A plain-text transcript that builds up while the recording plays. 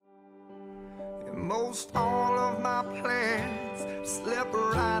Most all of my plans slip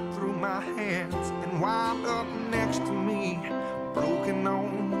right through my hands and wound up next to me, broken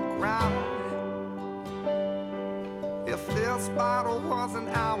on the ground. If this bottle was an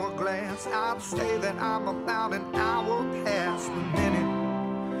hourglass, I'd say that I'm about an hour past the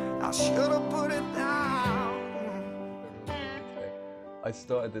minute I should have put it down. I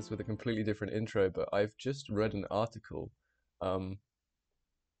started this with a completely different intro, but I've just read an article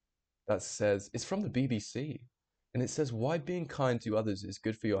that says it's from the BBC, and it says why being kind to others is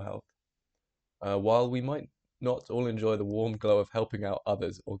good for your health. While we might not all enjoy the warm glow of helping out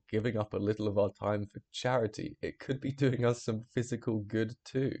others or giving up a little of our time for charity, it could be doing us some physical good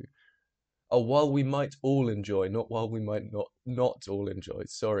too. Oh, while we might all enjoy, not while we might not all enjoy.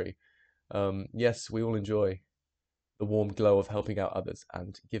 Sorry. Yes, we all enjoy the warm glow of helping out others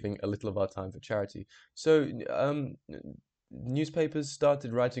and giving a little of our time for charity. So, newspapers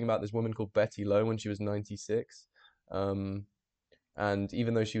started writing about this woman called Betty Lowe when she was 96. Um, and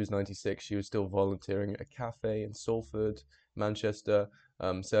even though she was 96, she was still volunteering at a cafe in Salford, Manchester,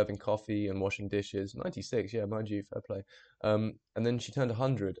 serving coffee and washing dishes. 96, yeah, mind you, fair play. And then she turned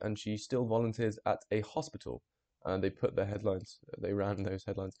 100 and she still volunteers at a hospital. And they put the headlines, they ran those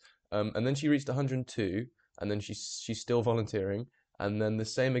headlines. And then she reached 102, and then she's still volunteering. And then the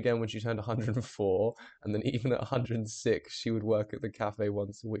same again when she turned 104, and then even at 106, she would work at the cafe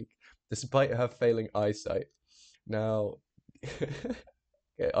once a week, despite her failing eyesight. Now,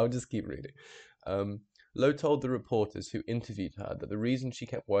 okay, I'll just keep reading. Lowe told the reporters who interviewed her that the reason she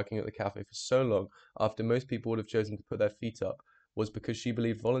kept working at the cafe for so long, after most people would have chosen to put their feet up, was because she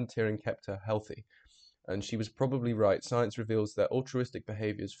believed volunteering kept her healthy. And she was probably right. Science reveals that altruistic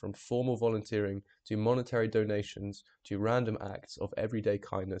behaviors, from formal volunteering to monetary donations to random acts of everyday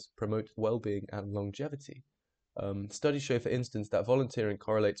kindness, promote well-being and longevity. Studies show, for instance, that volunteering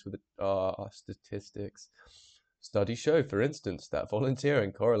correlates with statistics. Studies show, for instance, that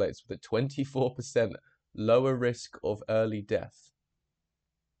volunteering correlates with a 24% lower risk of early death.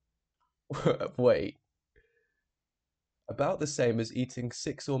 Wait. About the same as eating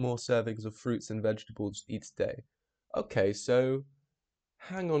 6 or more servings of fruits and vegetables each day. Okay, so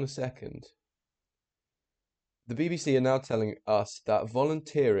hang on a second. The BBC are now telling us that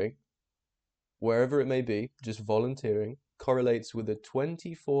volunteering, wherever it may be, just volunteering, correlates with a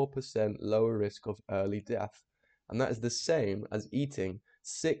 24% lower risk of early death. And that is the same as eating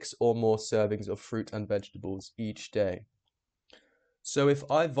 6 or more servings of fruit and vegetables each day. So if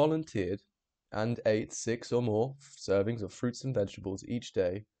I volunteered and ate 6 or more servings of fruits and vegetables each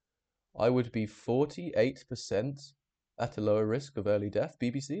day, I would be 48% at a lower risk of early death.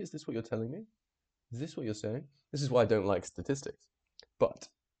 BBC, is this what you're telling me? Is this what you're saying? This is why I don't like statistics. But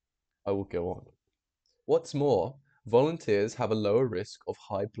I will go on. What's more, volunteers have a lower risk of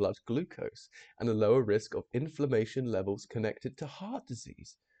high blood glucose and a lower risk of inflammation levels connected to heart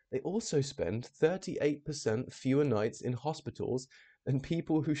disease. They also spend 38% fewer nights in hospitals than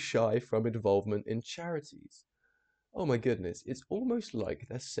people who shy from involvement in charities. Oh my goodness, it's almost like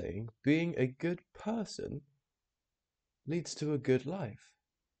they're saying being a good person leads to a good life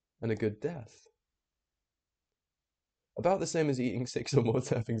and a good death. About the same as eating 6 or more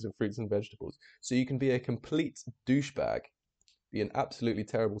servings of fruits and vegetables. So you can be a complete douchebag, be an absolutely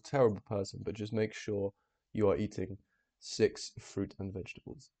terrible, terrible person, but just make sure you are eating 6 fruit and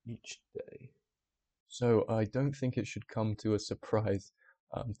vegetables each day. So I don't think it should come to a surprise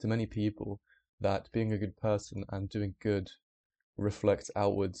to many people that being a good person and doing good reflects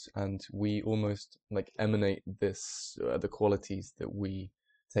outwards, and we almost like emanate this the qualities that we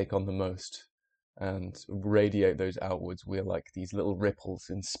take on the most and radiate those outwards. We're like these little ripples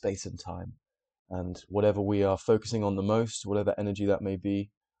in space and time, and whatever we are focusing on the most, whatever energy that may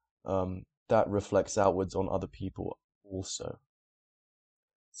be, that reflects outwards on other people also.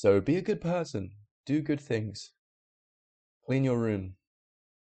 So be a good person, do good things, clean your room,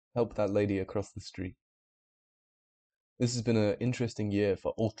 help that lady across the street. This has been an interesting year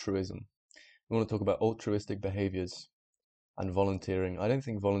for altruism. We want to talk about altruistic behaviors and volunteering. I don't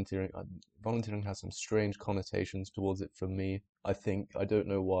think volunteering has some strange connotations towards it for me. I don't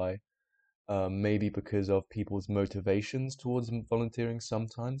know why. Maybe because of people's motivations towards volunteering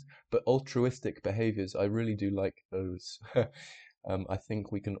sometimes, but altruistic behaviors, I really do like those. I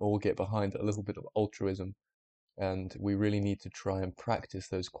think we can all get behind a little bit of altruism, and we really need to try and practice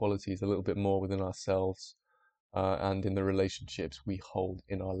those qualities a little bit more within ourselves and in the relationships we hold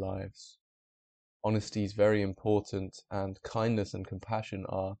in our lives. Honesty is very important, and kindness and compassion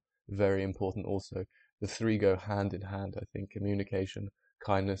are very important also. The three go hand in hand, I think: communication,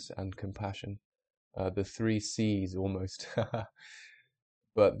 kindness, and compassion. The three C's almost.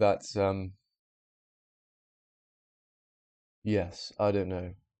 But Yes, I don't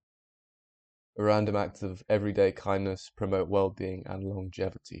know. A random act of everyday kindness promote well-being and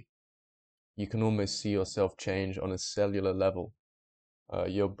longevity. You can almost see yourself change on a cellular level.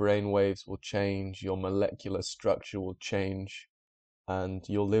 Your brain waves will change, your molecular structure will change, and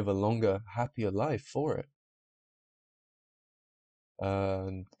you'll live a longer, happier life for it.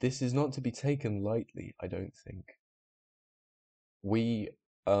 And this is not to be taken lightly, I don't think. We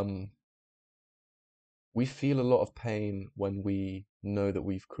um we feel a lot of pain when we know that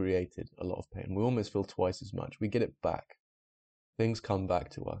we've created a lot of pain. We almost feel twice as much. We get it back. Things come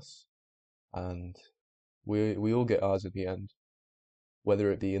back to us, and we all get ours at the end,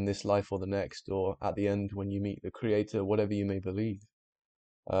 whether it be in this life or the next, or at the end when you meet the Creator, whatever you may believe.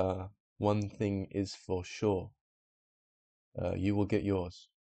 Uh, one thing is for sure, you will get yours,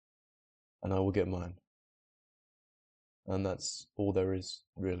 and I will get mine. And that's all there is,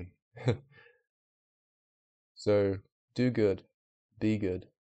 really. So, do good, be good.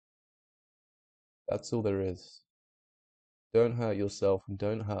 That's all there is. Don't hurt yourself and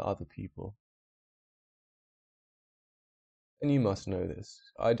don't hurt other people. And you must know this.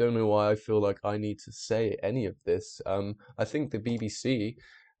 I don't know why I feel like I need to say any of this. I think the BBC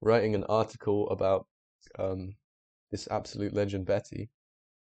writing an article about this absolute legend Betty,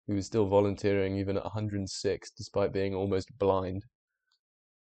 who is still volunteering even at 106 despite being almost blind.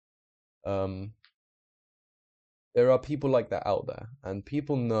 Um, there are people like that out there, and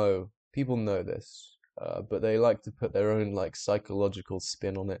people know this, but they like to put their own like psychological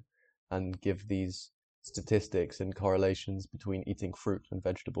spin on it and give these statistics and correlations between eating fruit and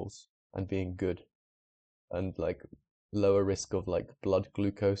vegetables and being good and like lower risk of like blood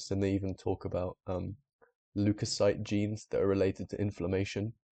glucose, and they even talk about leukocyte genes that are related to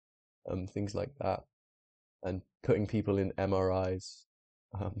inflammation, things like that, and putting people in MRIs.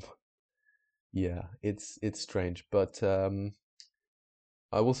 Um, yeah, it's strange, but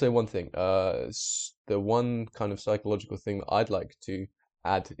I will say one thing. The one kind of psychological thing that I'd like to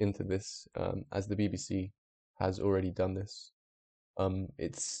add into this, as the BBC has already done this,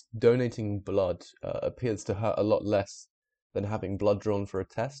 it's donating blood appears to hurt a lot less than having blood drawn for a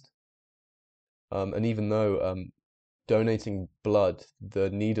test. And even though donating blood, the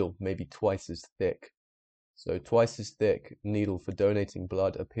needle may be twice as thick. So twice as thick needle for donating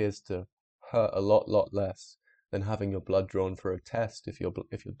blood appears to hurt a lot less than having your blood drawn for a test if your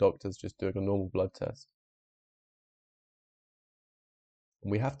doctor's just doing a normal blood test.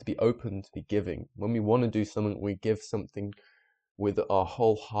 And we have to be open to be giving. When we want to do something, we give something with our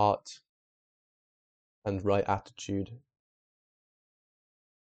whole heart and right attitude.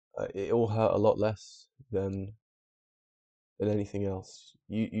 It will hurt a lot less than anything else.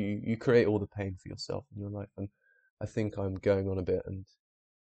 You create all the pain for yourself in your life, and I think I'm going on a bit and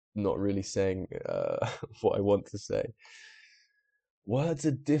not really saying what I want to say. Words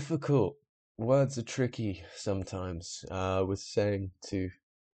are difficult. Words are tricky sometimes. I was saying to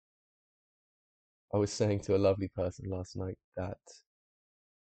a lovely person last night that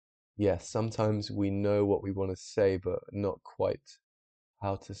yes, sometimes we know what we want to say, but not quite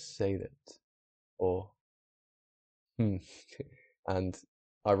how to say it. Or and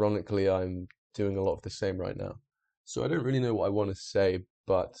ironically, I'm doing a lot of the same right now. So I don't really know what I want to say,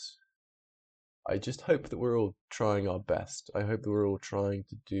 but I just hope that we're all trying our best. I hope that we're all trying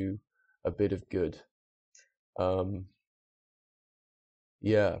to do a bit of good.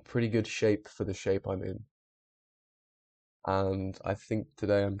 Yeah, pretty good shape for the shape I'm in. And I think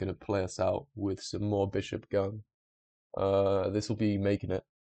today I'm going to play us out with some more Bishop Gunn. This will be making it.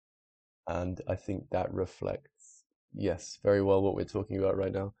 And I think that reflects, yes, very well what we're talking about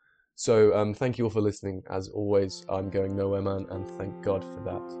right now. So thank you all for listening. As always, I'm going nowhere, man, and thank God for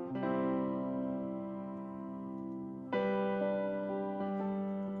that.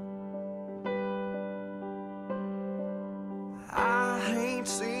 I ain't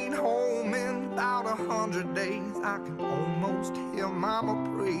seen home in about 100 days. I can almost hear Mama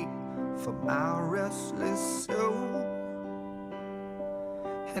pray for my restless soul.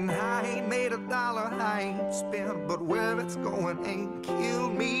 And I ain't made $1 I ain't spent, but where it's going ain't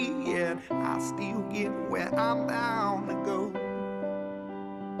killed me yet. I still get where I'm bound to go.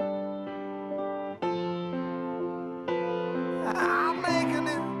 I'm making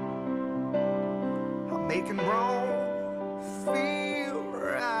it, I'm making wrong feel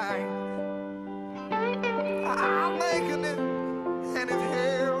right. I'm making it, and if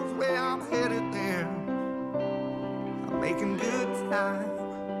hell's where I'm headed, then I'm making good time.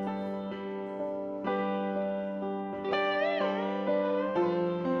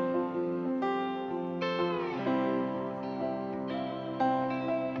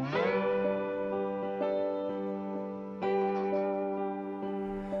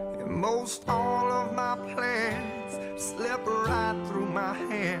 Most all of my plans slipped right through my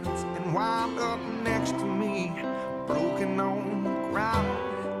hands and wound up next to me, broken on the ground.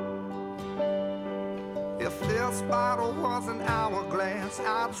 If this bottle was an hourglass,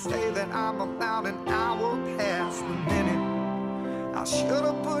 I'd say that I'm about an hour past the minute I should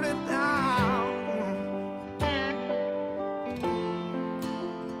have put it down.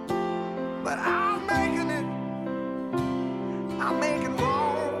 But I'm making it, I'm making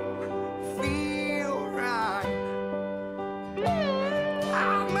wrong feel right.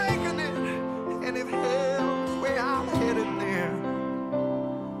 I'm making it, and if hell's where I'm headed there,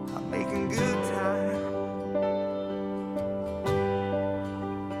 I'm making good time.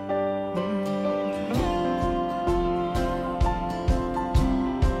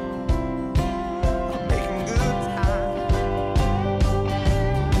 I'm making good time.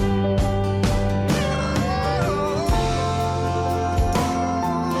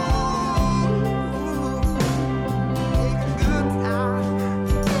 Making good time.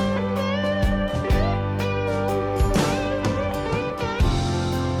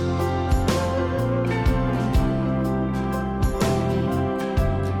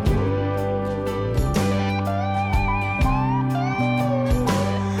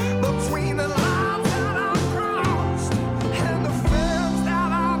 Between the lines that I've crossed and the friends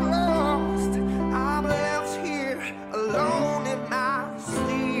that I've lost, I'm left here alone in my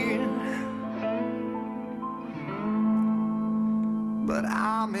sin. But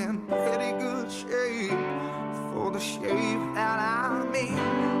I'm in pretty good shape for the shape that I'm in.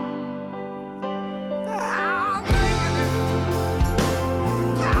 I'm making it,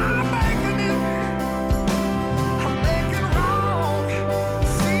 I'm making it, I'm making wrong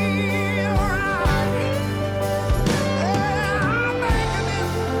feel right. Yeah, I'm making it,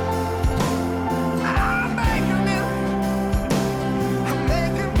 I'm making it, I'm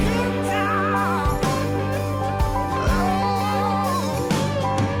making good time. Oh,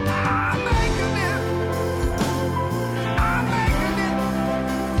 I'm making it, I'm making it,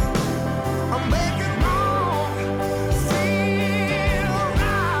 I'm making wrong feel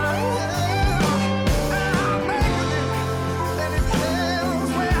right. I'm making it, and if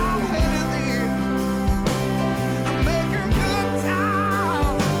hell's where I'm headed there, I'm making good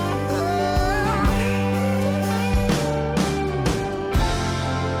time.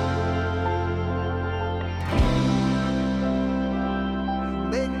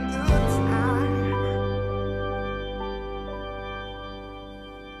 Making good time.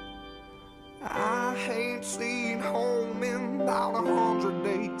 I ain't seen home in about 100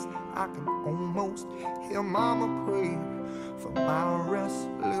 days. I can almost hear mama praying for my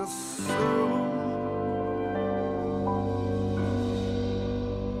restless soul.